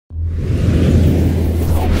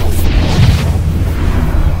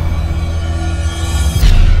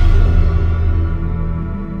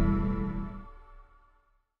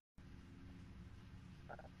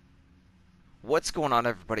What's going on,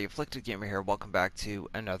 everybody? Afflicted Gamer here. Welcome back to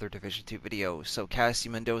another Division 2 video. So Cassie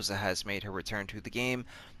Mendoza has made her return to the game,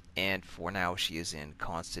 and for now she is in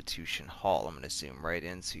Constitution Hall. I'm going to zoom right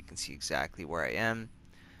in so you can see exactly where I am.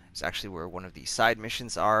 It's actually where one of the side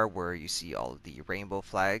missions are, where you see all of the rainbow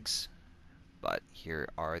flags, but here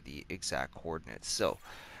are the exact coordinates. So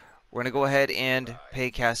we're going to go ahead and pay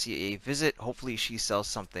Cassie a visit. Hopefully she sells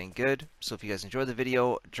something good. So if you guys enjoyed the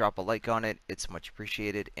video, drop a like on it. It's much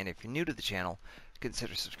appreciated. And if you're new to the channel,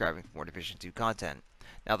 consider subscribing for more Division 2 content.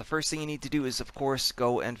 Now the first thing you need to do is, of course,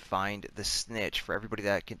 go and find the snitch. For everybody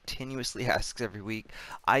that continuously asks every week,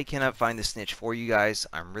 I cannot find the snitch for you guys.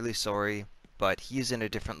 I'm really sorry, but he's in a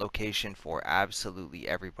different location for absolutely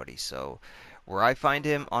everybody. So where I find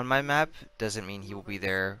him on my map doesn't mean he will be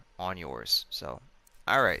there on yours. So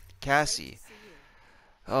alright, Cassie.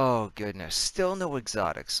 Oh goodness, still no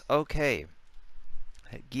exotics. Okay.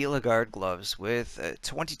 Gila Guard gloves with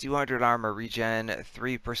 2200 armor regen,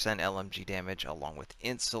 3% LMG damage along with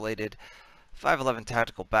insulated. 511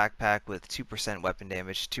 tactical backpack with 2% weapon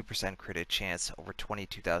damage, 2% crit chance, over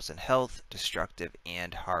 22,000 health, destructive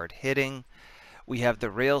and hard hitting. We have the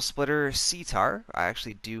Rail Splitter Sitar. I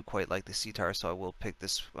actually do quite like the Sitar, so I will pick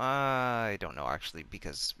this. I don't know actually,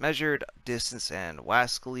 because measured, distance, and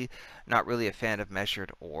wascally. Not really a fan of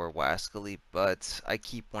measured or wascally, but I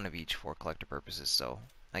keep one of each for collector purposes, so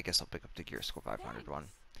I guess I'll pick up the Gear Score 500 one.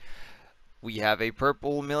 We have a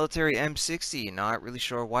purple military M60, not really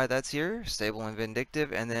sure why that's here, stable and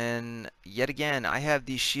vindictive, and then yet again I have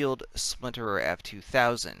the Shield Splinterer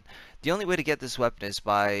F2000. The only way to get this weapon is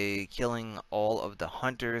by killing all of the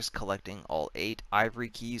hunters, collecting all 8 ivory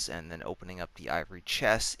keys, and then opening up the ivory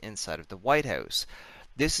chests inside of the White House.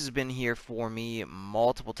 This has been here for me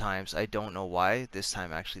multiple times. I don't know why. This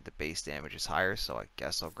time actually the base damage is higher, so I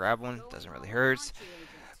guess I'll grab one. Doesn't really hurt.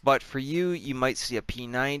 But for you, you might see a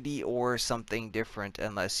P90 or something different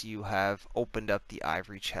unless you have opened up the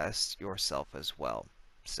ivory chest yourself as well.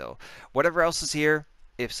 So whatever else is here,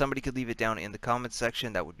 if somebody could leave it down in the comments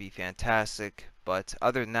section, that would be fantastic. But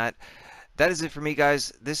other than that, that is it for me,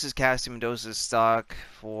 guys. This is Cassie Mendoza's stock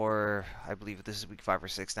for, I believe this is week 5 or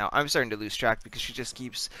 6 now. I'm starting to lose track because she just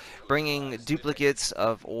keeps bringing duplicates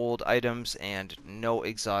of old items and no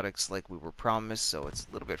exotics like we were promised, so it's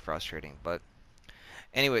a little bit frustrating. But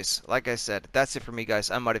anyways, like I said, that's it for me,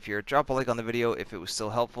 guys. I'm out of here. Drop a like on the video if it was still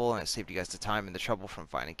helpful and it saved you guys the time and the trouble from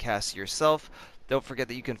finding Cassie yourself. Don't forget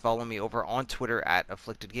that you can follow me over on Twitter at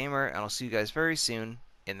AfflictedGamer, and I'll see you guys very soon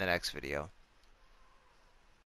in the next video.